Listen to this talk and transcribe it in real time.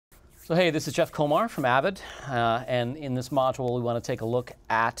So hey, this is Jeff Komar from Avid, and in this module we want to take a look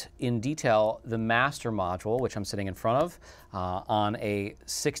at, in detail, the master module, which I'm sitting in front of, on a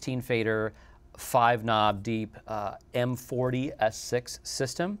 16 fader, 5 knob deep M40 S6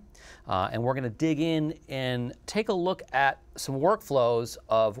 system. And we're going to dig in and take a look at some workflows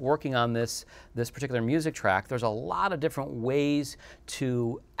of working on this particular music track. There's a lot of different ways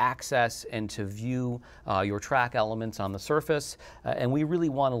to access and to view your track elements on the surface, and we really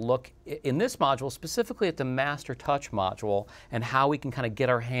want to look in this module specifically at the master touch module and how we can kind of get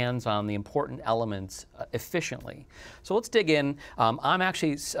our hands on the important elements efficiently. So let's dig in. I'm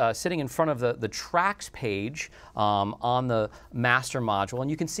actually sitting in front of the tracks page on the master module,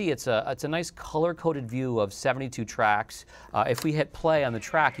 and you can see it's a nice color-coded view of 72 tracks. If we hit play on the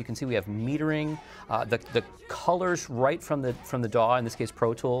track, you can see we have metering, the colors right from the DAW, in this case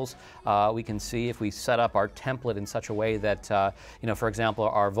Pro Tools. We can see if we set up our template in such a way that, for example,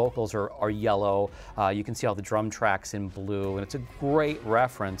 our vocals are yellow. You can see all the drum tracks in blue, and it's a great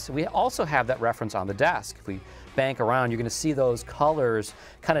reference. We also have that reference on the desk. If we bank around, you're going to see those colors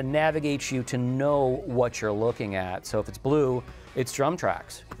kind of navigate you to know what you're looking at. So if it's blue, it's drum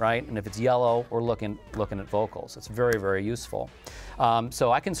tracks, right? And if it's yellow, we're looking at vocals. It's very, very useful.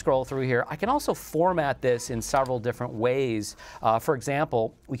 So I can scroll through here. I can also format this in several different ways. For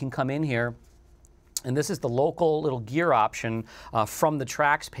example, we can come in here, and this is the local little gear option from the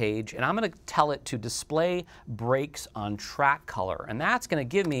tracks page, and I'm going to tell it to display breaks on track color. And that's going to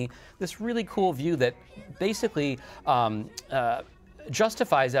give me this really cool view that basically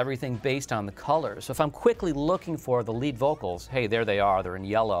justifies everything based on the colors. So if I'm quickly looking for the lead vocals, hey, there they are, they're in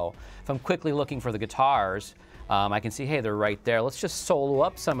yellow. If I'm quickly looking for the guitars, I can see, hey, they're right there. Let's just solo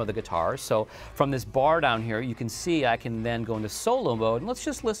up some of the guitars. So from this bar down here, you can see I can then go into solo mode, and let's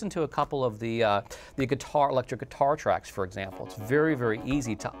just listen to a couple of the electric guitar tracks, for example. It's very, very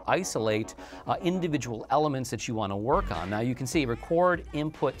easy to isolate individual elements that you want to work on. Now you can see record,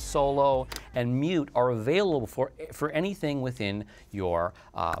 input, solo, and mute are available for anything within your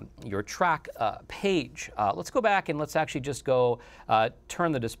track page. Let's go back and let's actually just go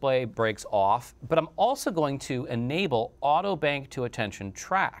turn the display breaks off, but I'm also going to enable auto bank to attention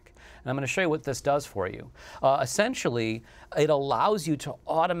track. And I'm going to show you what this does for you. Essentially, it allows you to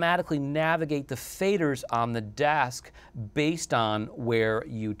automatically navigate the faders on the desk based on where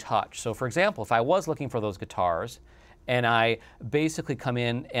you touch. So for example, if I was looking for those guitars, and I basically come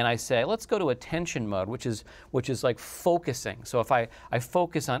in and I say, let's go to attention mode, which is like focusing. So if I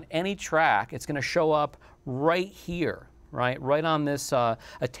focus on any track, it's going to show up right here. Right on this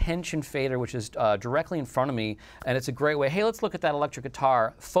attention fader, which is directly in front of me, and it's a great way. Hey, let's look at that electric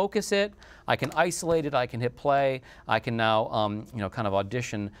guitar. Focus it. I can isolate it. I can hit play. I can now, kind of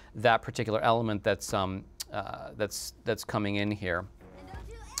audition that particular element that's coming in here.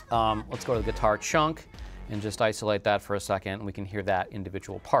 Let's go to the guitar chunk and just isolate that for a second, and we can hear that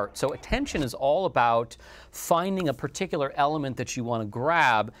individual part. So attention is all about finding a particular element that you want to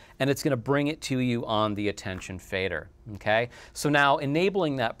grab, and it's going to bring it to you on the attention fader. Okay? So now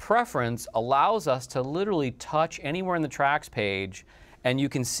enabling that preference allows us to literally touch anywhere in the tracks page, and you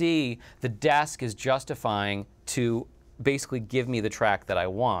can see the desk is justifying to basically give me the track that I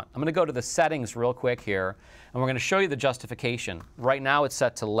want. I'm going to go to the settings real quick here, and we're going to show you the justification. Right now it's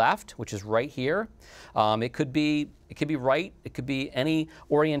set to left, which is right here. It could be right, it could be any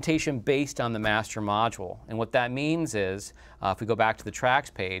orientation based on the master module. And what that means is, if we go back to the tracks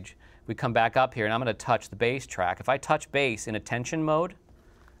page, we come back up here, and I'm going to touch the bass track. If I touch bass in attention mode,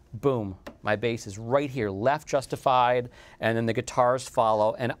 boom, my bass is right here, left justified, and then the guitars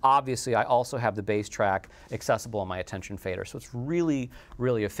follow, and obviously I also have the bass track accessible on my attention fader, so it's really,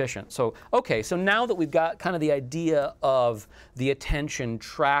 really efficient. So, okay, so now that we've got kind of the idea of the attention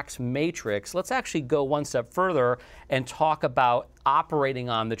tracks matrix, let's actually go one step further and talk about operating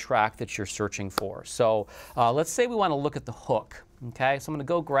on the track that you're searching for. So let's say we want to look at the hook, okay? So I'm going to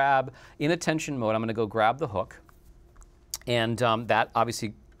go grab, in attention mode, I'm going to go grab the hook, and that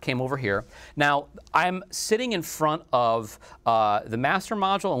obviously came over here. Now, I'm sitting in front of the master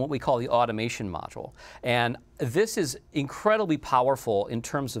module and what we call the automation module. And this is incredibly powerful in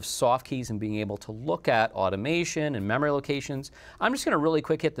terms of soft keys and being able to look at automation and memory locations. I'm just going to really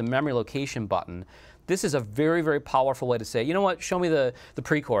quick hit the memory location button. This is a very, very powerful way to say, you know what, show me the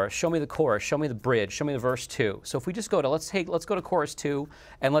pre-chorus, show me the chorus, show me the bridge, show me the verse 2. So if we just go to, let's go to chorus 2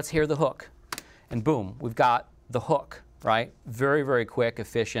 and let's hear the hook. And boom, we've got the hook. Right? Very, very quick,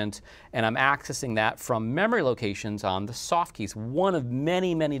 efficient, and I'm accessing that from memory locations on the soft keys, one of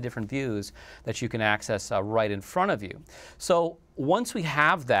many, many different views that you can access right in front of you. So once we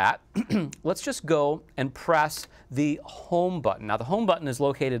have that, let's just go and press the home button. Now the home button is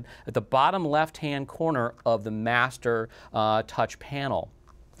located at the bottom left-hand corner of the master touch panel.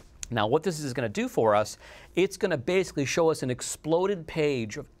 Now what this is going to do for us, it's going to basically show us an exploded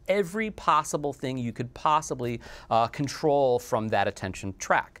page of every possible thing you could possibly control from that attention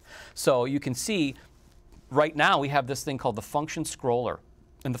track. So you can see right now we have this thing called the function scroller.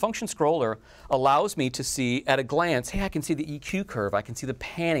 And the function scroller allows me to see at a glance, hey, I can see the EQ curve, I can see the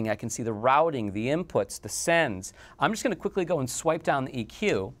panning, I can see the routing, the inputs, the sends. I'm just going to quickly go and swipe down the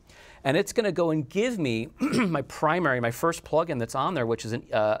EQ, and it's going to go and give me my first plugin that's on there, which is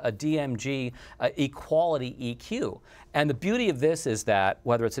a DMG equality EQ. And the beauty of this is that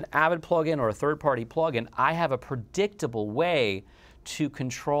whether it's an Avid plugin or a third-party plugin, I have a predictable way to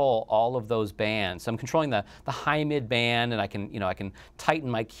control all of those bands. So I'm controlling the high-mid band, and I can tighten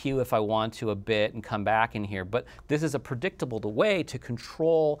my Q if I want to a bit and come back in here. But this is a predictable way to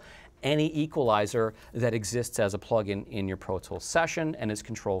control any equalizer that exists as a plugin in your Pro Tools session and is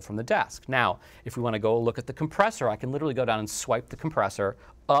controlled from the desk. Now, if we want to go look at the compressor, I can literally go down and swipe the compressor.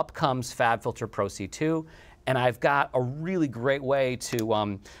 Up comes FabFilter Pro C2, and I've got a really great way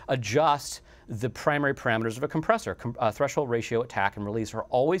to adjust the primary parameters of a compressor. Threshold, ratio, attack, and release are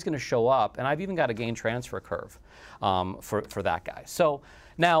always going to show up, and I've even got a gain transfer curve for that guy. So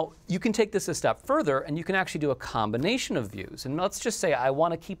now you can take this a step further, and you can actually do a combination of views. And let's just say I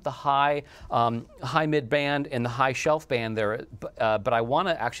want to keep the high mid band and the high shelf band there, but I want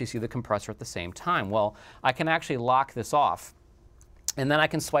to actually see the compressor at the same time. Well, I can actually lock this off, and then I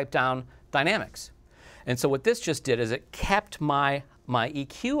can swipe down dynamics. And so what this just did is it kept my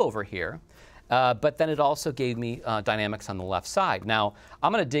EQ over here, but then it also gave me dynamics on the left side. Now,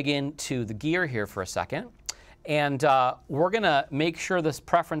 I'm going to dig into the gear here for a second, and we're going to make sure this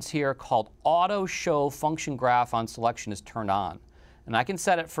preference here called Auto Show Function Graph on Selection is turned on. And I can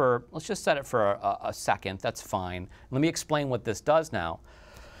set it for, let's just set it for a second. That's fine. Let me explain what this does now.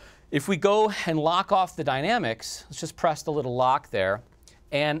 If we go and lock off the dynamics, let's just press the little lock there.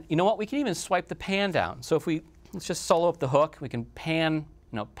 And you know what? We can even swipe the pan down. So if let's just solo up the hook. We can pan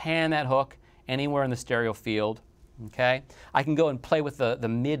that hook anywhere in the stereo field. Okay? I can go and play with the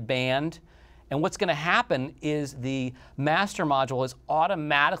mid band. And what's going to happen is the master module is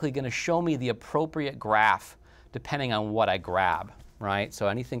automatically going to show me the appropriate graph depending on what I grab. Right? So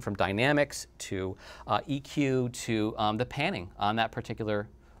anything from dynamics to EQ to the panning on that particular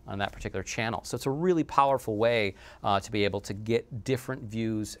channel. So it's a really powerful way to be able to get different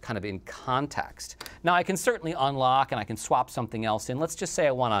views kind of in context. Now I can certainly unlock and I can swap something else in. Let's just say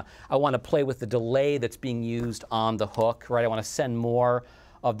I want to play with the delay that's being used on the hook, right? I want to send more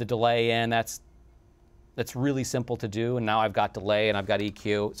of the delay in. That's really simple to do, and now I've got delay and I've got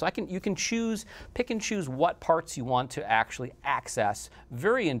EQ. So you can pick and choose what parts you want to actually access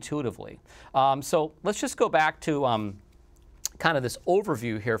very intuitively. So let's just go back to kind of this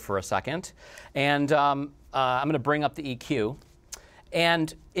overview here for a second, and I'm going to bring up the EQ.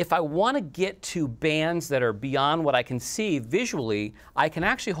 And if I want to get to bands that are beyond what I can see visually, I can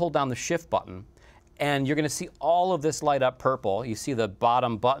actually hold down the Shift button, and you're going to see all of this light up purple. You see the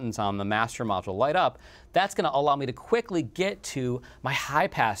bottom buttons on the master module light up. That's going to allow me to quickly get to my high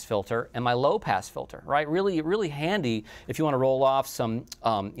pass filter and my low pass filter, right? Really, really handy if you want to roll off some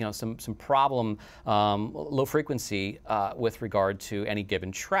problem low frequency with regard to any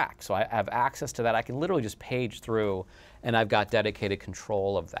given track. So I have access to that. I can literally just page through, and I've got dedicated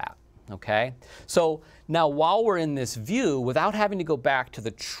control of that. Okay? So now while we're in this view, without having to go back to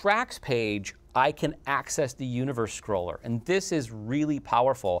the tracks page, I can access the universe scroller, and this is really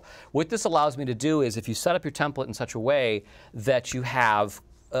powerful. What this allows me to do is if you set up your template in such a way that you have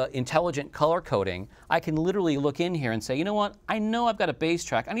intelligent color coding, I can literally look in here and say, you know what, I know I've got a bass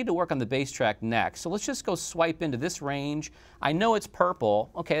track. I need to work on the bass track next. So let's just go swipe into this range. I know it's purple.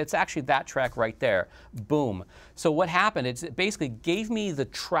 Okay, it's actually that track right there. Boom. So what happened, it basically gave me the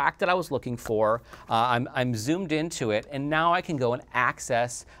track that I was looking for. I'm zoomed into it, and now I can go and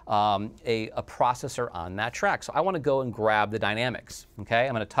access a processor on that track. So I want to go and grab the dynamics. Okay,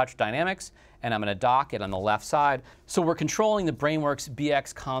 I'm going to touch dynamics, and I'm going to dock it on the left side. So we're controlling the BrainWorks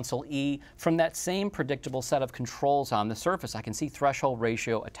BX Console E from that same predictable set of controls on the surface. I can see threshold,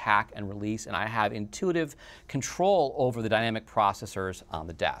 ratio, attack, and release, and I have intuitive control over the dynamic processors on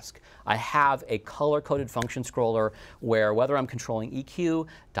the desk. I have a color-coded function scroller where whether I'm controlling EQ,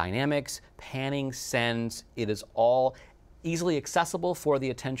 dynamics, panning, sends, it is all easily accessible for the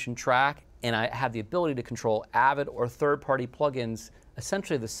attention track, and I have the ability to control Avid or third-party plugins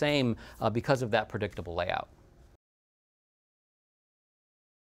essentially the same because of that predictable layout.